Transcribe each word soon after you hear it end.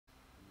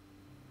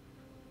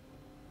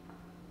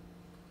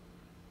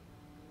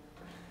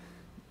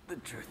The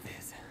truth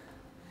is,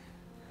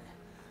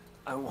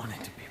 I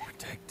wanted to be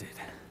protected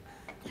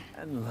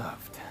and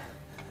loved,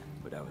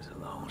 but I was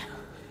alone.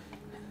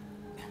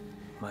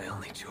 My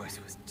only choice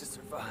was to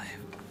survive.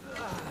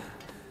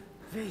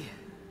 V,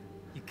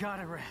 you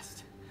gotta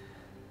rest.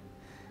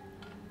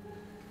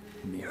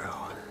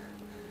 Miro,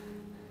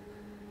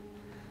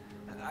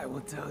 I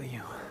will tell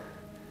you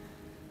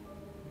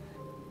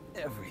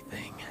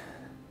everything.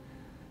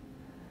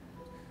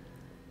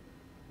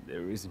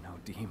 There is no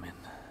demon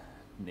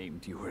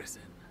named Urizen.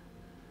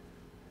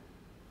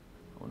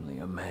 Only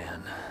a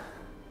man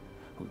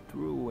who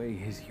threw away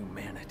his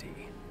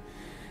humanity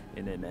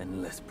in an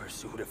endless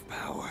pursuit of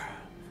power.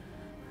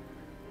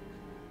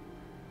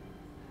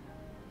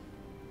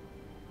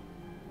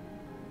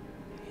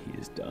 He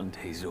is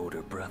Dante's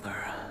older brother.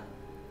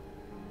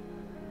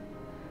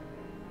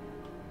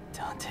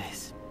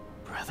 Dante's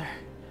brother?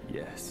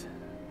 Yes.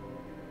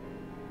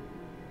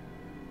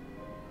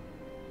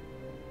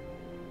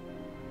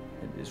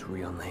 And his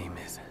real name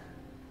is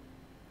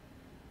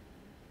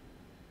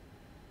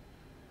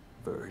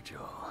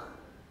Virgil.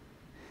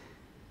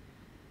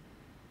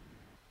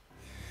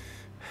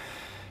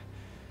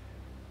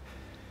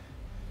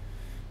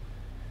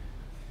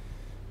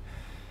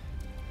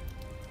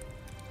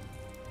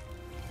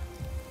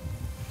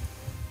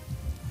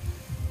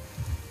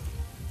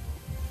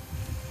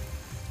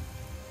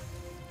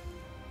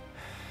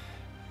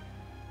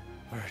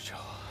 Virgil.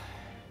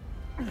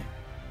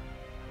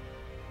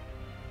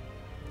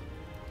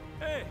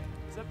 Hey,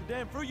 is that the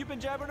damn fruit you've been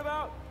jabbering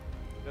about?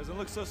 Doesn't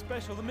look so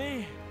special to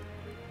me.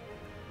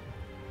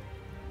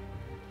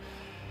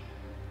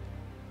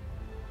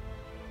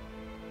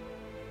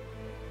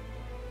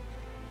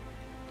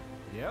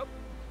 Yep.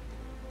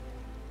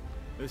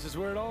 This is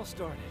where it all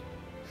started.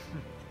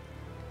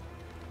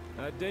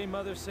 That day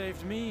Mother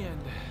saved me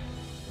and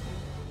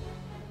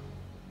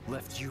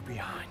left you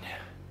behind.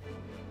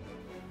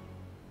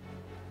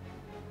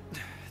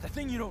 The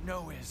thing you don't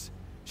know is,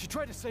 she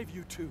tried to save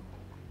you too.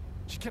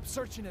 She kept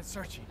searching and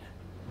searching.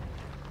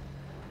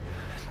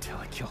 Until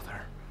I killed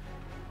her.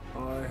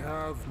 I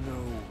have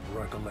no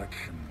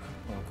recollection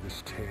of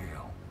this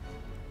tale.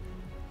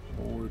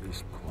 Or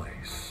this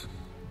place.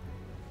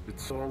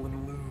 It's all an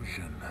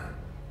illusion.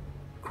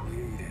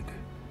 Created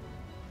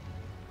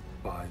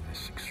by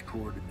this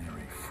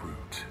extraordinary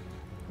fruit.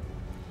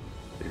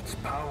 Its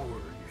power,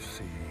 you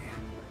see,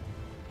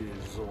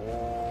 is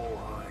all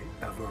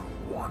I ever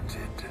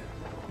wanted.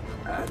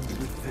 And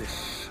with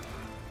this,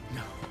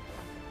 No.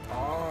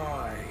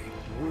 I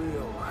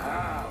will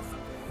have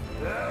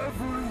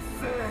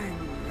everything!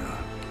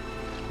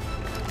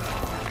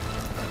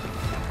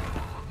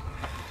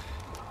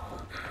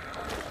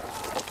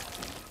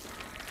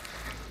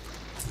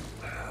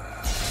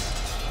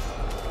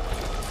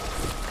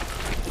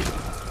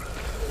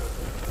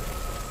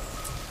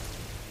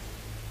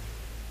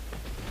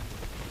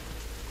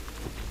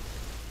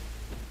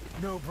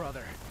 No,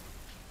 brother.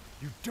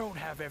 You don't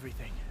have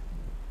everything.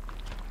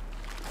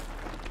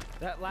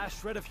 That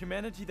last shred of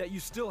humanity that you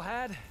still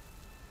had,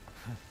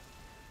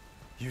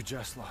 you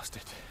just lost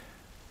it.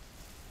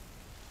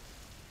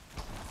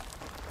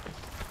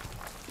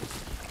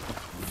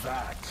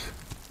 That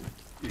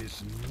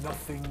is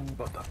nothing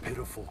but the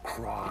pitiful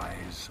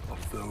cries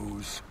of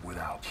those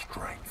without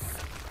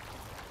strength.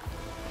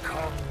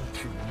 Come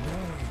to me,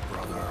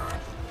 brother.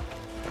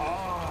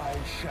 I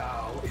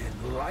shall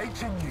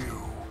enlighten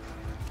you.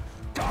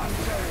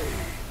 Dante!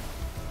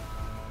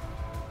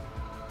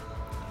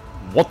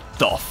 What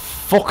the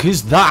fuck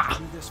is that?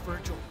 Do this,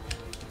 Virgil.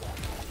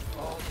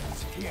 All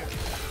is here.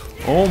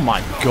 Oh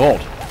my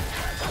god.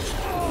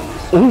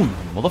 Oh,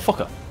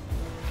 motherfucker.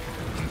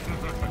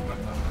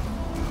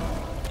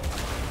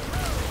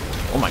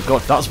 Oh my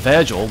god, that's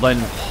Virgil, then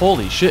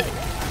holy shit.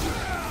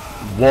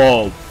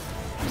 Whoa.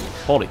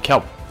 Holy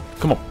cow.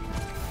 Come on.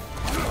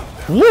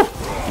 Woo!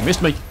 You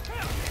missed me.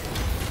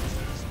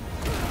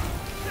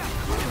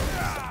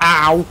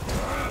 Ow!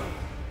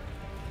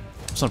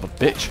 Son of a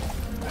bitch.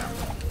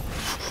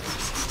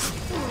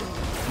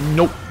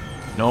 Nope.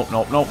 No,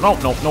 no, no, no,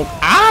 no, no.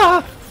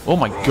 Ah! Oh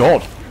my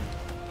god.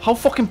 How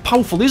fucking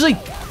powerful is he?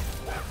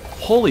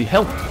 Holy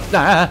hell.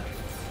 Ah!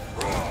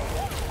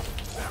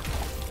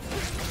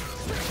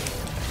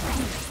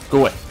 Go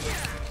away.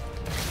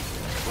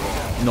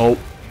 No.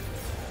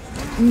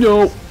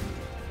 No.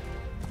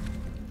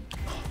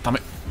 Damn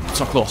it.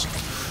 So close.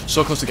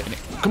 So close to getting it.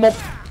 Come on.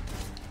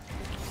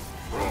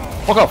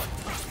 Fuck off.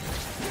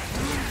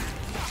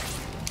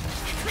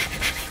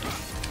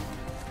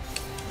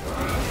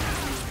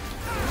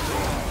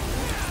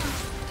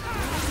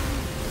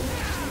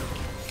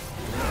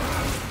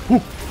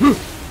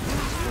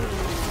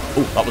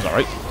 Oh, that was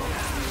alright.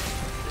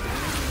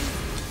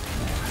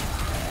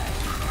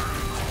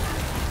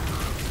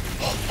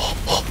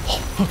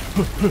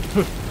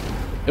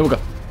 Here we go.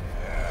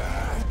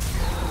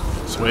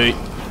 Sweet.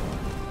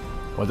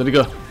 Where did he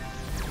go?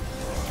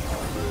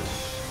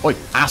 Oi,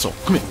 asshole,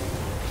 come here.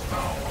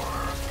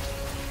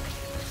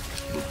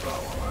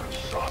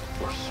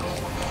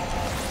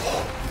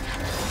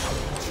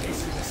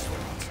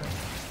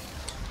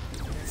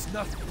 It's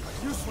Nothing but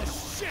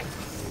useless shit!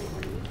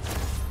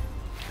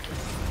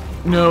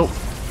 No.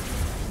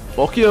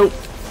 Fuck you.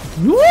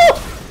 Woo!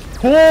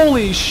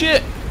 Holy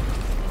shit!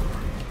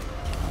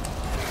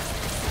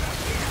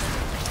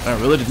 I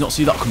really did not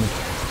see that coming.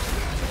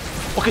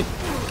 Okay.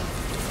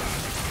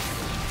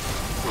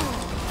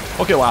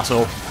 Okay,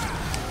 asshole.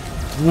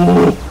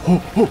 Whoa! Ho,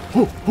 ho,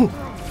 ho, ho.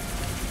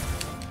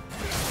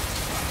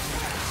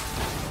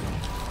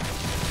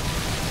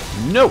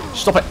 No!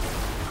 Stop it!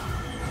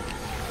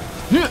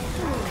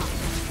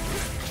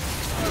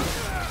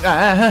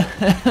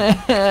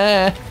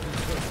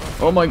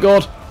 Oh my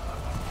god!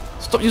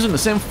 Stop using the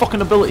same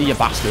fucking ability, you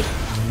bastard!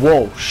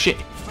 Whoa, shit!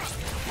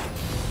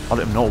 I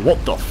don't even know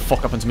what the fuck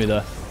happened to me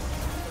there.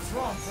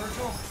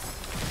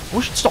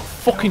 We should stop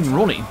fucking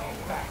running.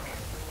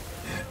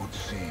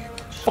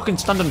 Fucking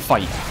stand and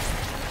fight.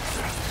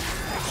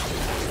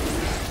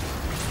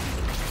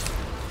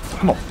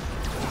 Come on.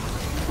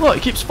 Look,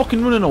 he keeps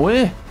fucking running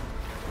away.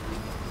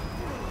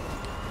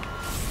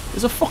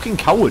 He's a fucking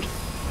coward.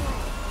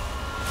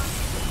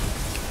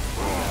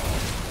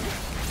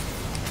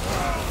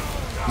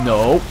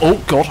 No.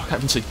 Oh god, I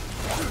can't even see.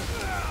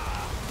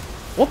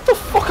 What the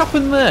fuck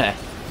happened there?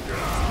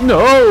 No,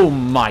 oh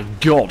my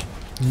god.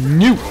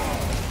 No.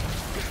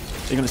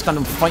 Are you gonna stand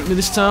and fight me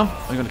this time? Or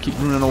are you gonna keep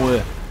running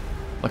away?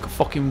 Like a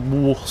fucking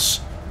wuss.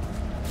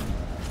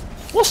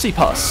 Wussy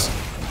puss.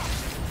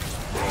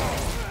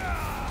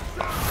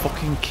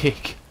 Fucking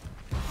kick.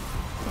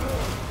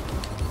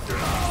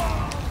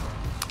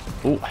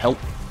 Oh, help.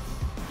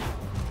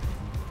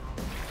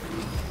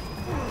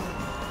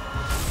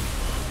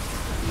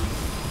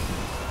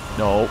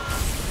 No.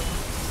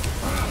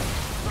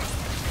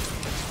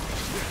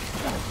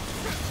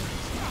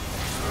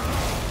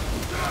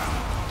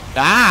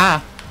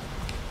 Ah!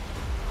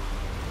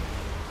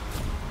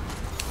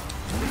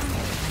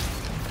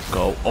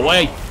 Go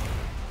away!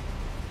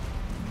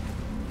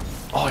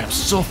 Oh, I'm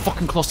so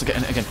fucking close to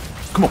getting it again.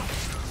 Come on.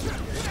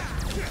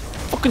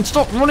 Fucking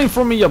stop running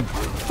from me, you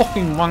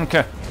fucking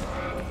wanker.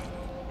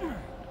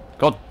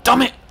 God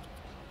damn it!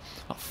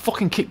 That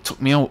fucking kick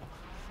took me out.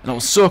 And I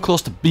was so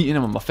close to beating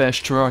him on my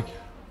first try.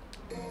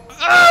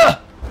 Ah!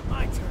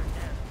 My turn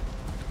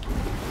now.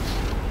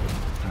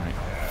 Alright.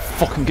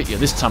 Fucking get you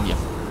this time, you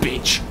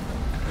bitch.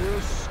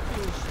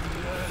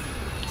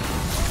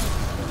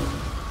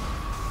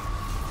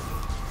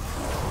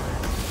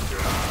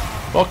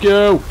 Fuck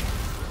you!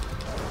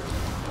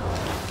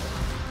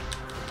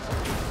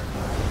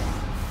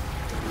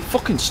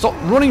 Fucking stop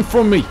running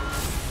from me!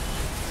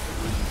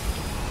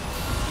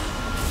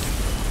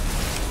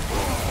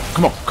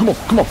 Come on, come on,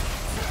 come on!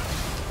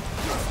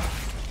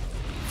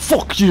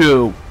 Fuck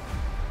you!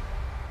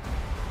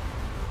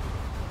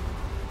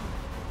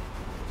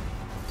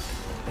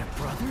 They're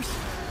brothers?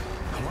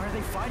 Why are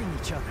they fighting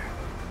each other?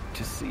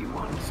 To see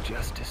one's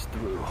justice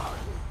through,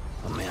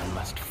 a man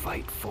must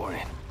fight for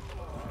it.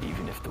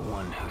 Even if the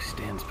one who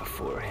stands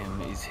before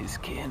him is his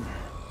kin.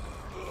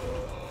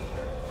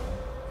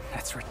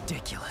 That's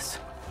ridiculous.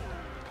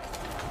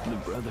 The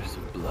Brothers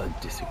of Blood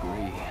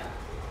disagree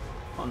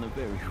on the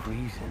very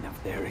reason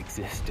of their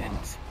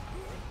existence.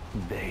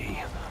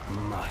 They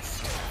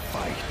must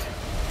fight.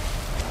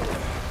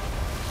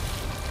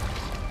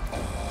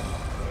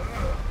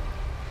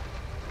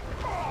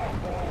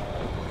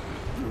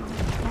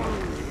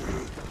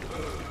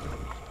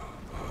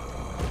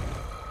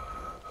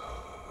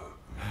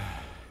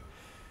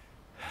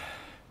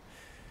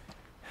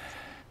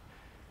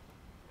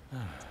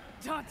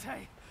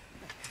 Dante!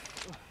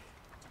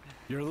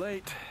 You're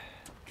late.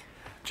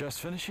 Just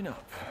finishing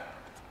up.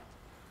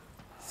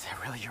 Is that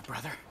really your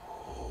brother?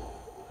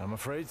 I'm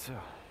afraid so.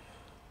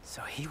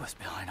 So he was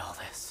behind all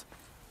this.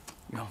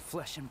 Your own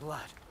flesh and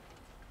blood.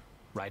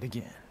 Right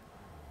again.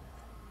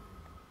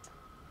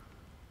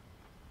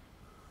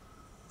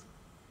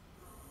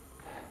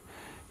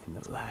 In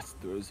the last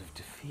throes of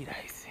defeat,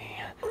 I see.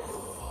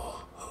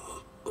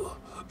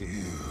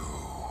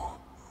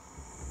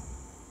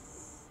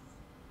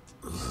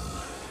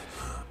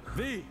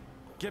 V,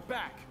 get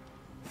back.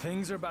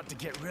 Things are about to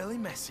get really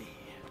messy.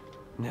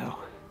 No.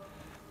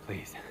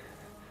 Please.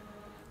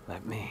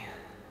 Let me.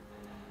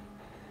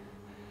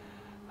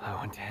 I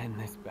want to end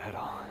this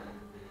battle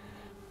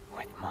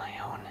with my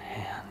own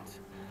hands.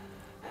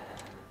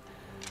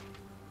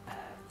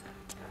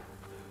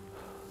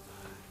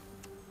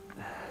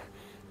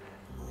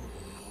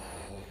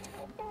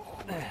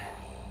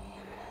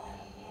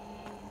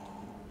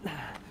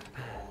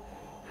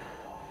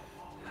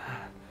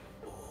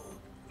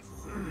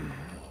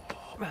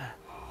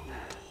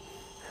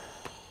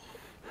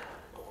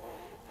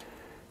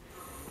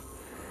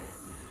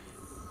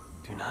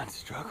 Do not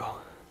struggle.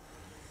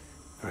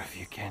 For if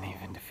you can't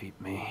even defeat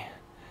me,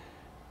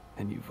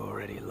 then you've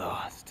already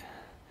lost.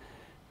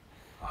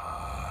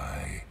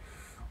 I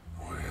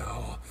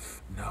will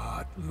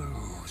not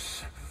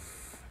lose.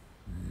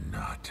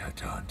 Not to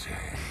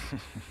Dante.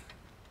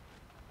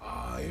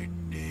 I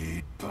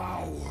need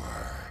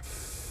power.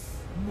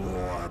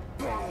 More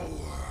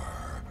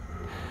power.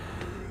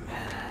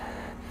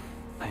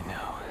 I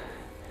know.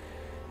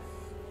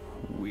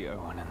 We are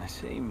one and the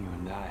same, you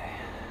and I.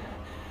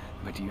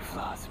 But you've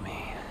lost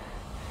me,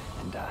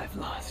 and I've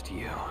lost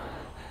you.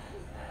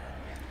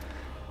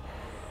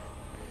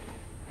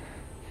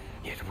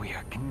 Yet we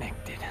are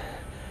connected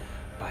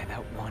by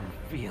that one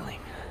feeling.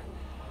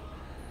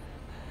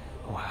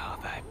 While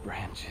thy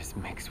branches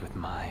mix with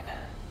mine,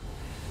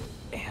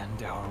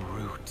 and our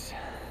roots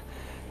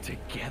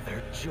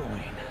together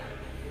join.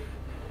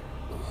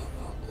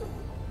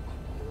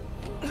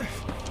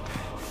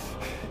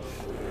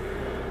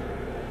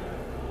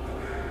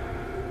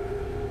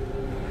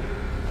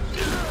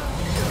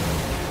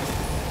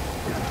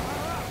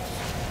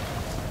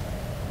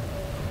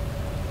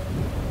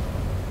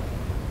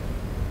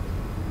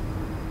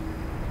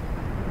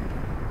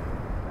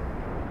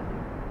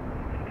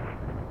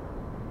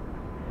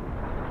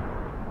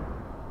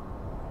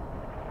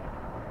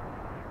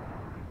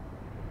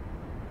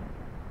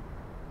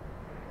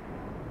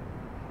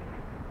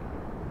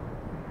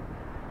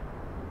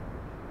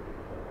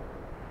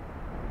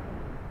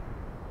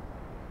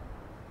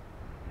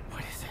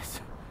 What is this?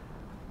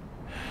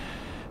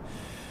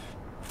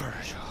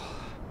 Virgil.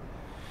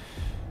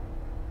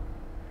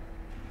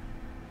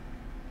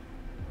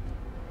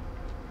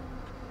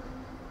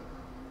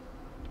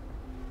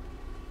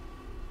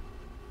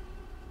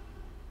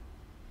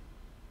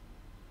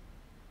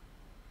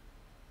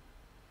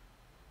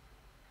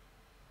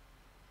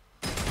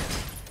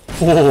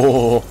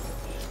 Oh,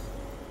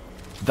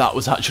 that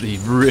was actually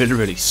really,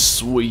 really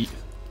sweet.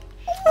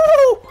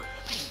 Woo!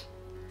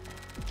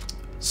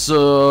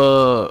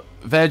 So,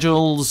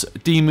 Virgil's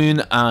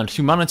demon and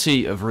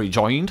humanity have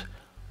rejoined.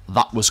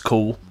 That was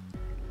cool.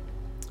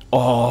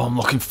 Oh, I'm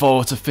looking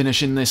forward to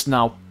finishing this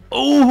now.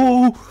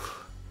 Oh,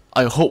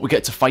 I hope we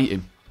get to fight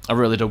him. I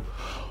really do.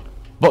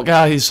 But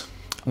guys,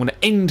 I'm going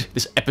to end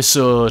this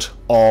episode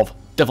of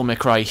Devil May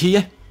Cry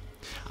here.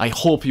 I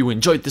hope you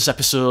enjoyed this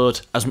episode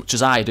as much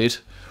as I did.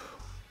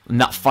 And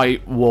that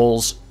fight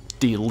was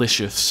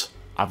delicious,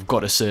 I've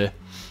got to say.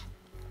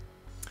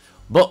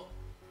 But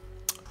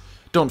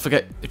don't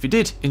forget, if you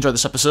did enjoy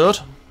this episode,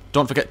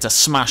 don't forget to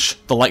smash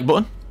the like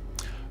button.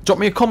 Drop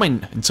me a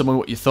comment and tell me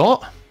what you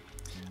thought.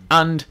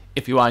 And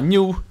if you are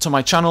new to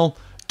my channel,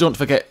 don't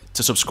forget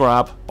to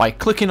subscribe by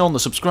clicking on the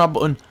subscribe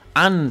button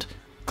and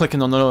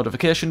clicking on the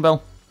notification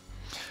bell.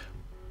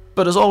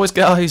 But as always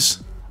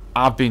guys,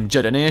 I've been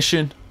Jedi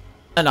Nation,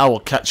 and I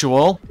will catch you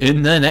all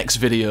in the next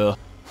video.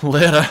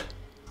 Later.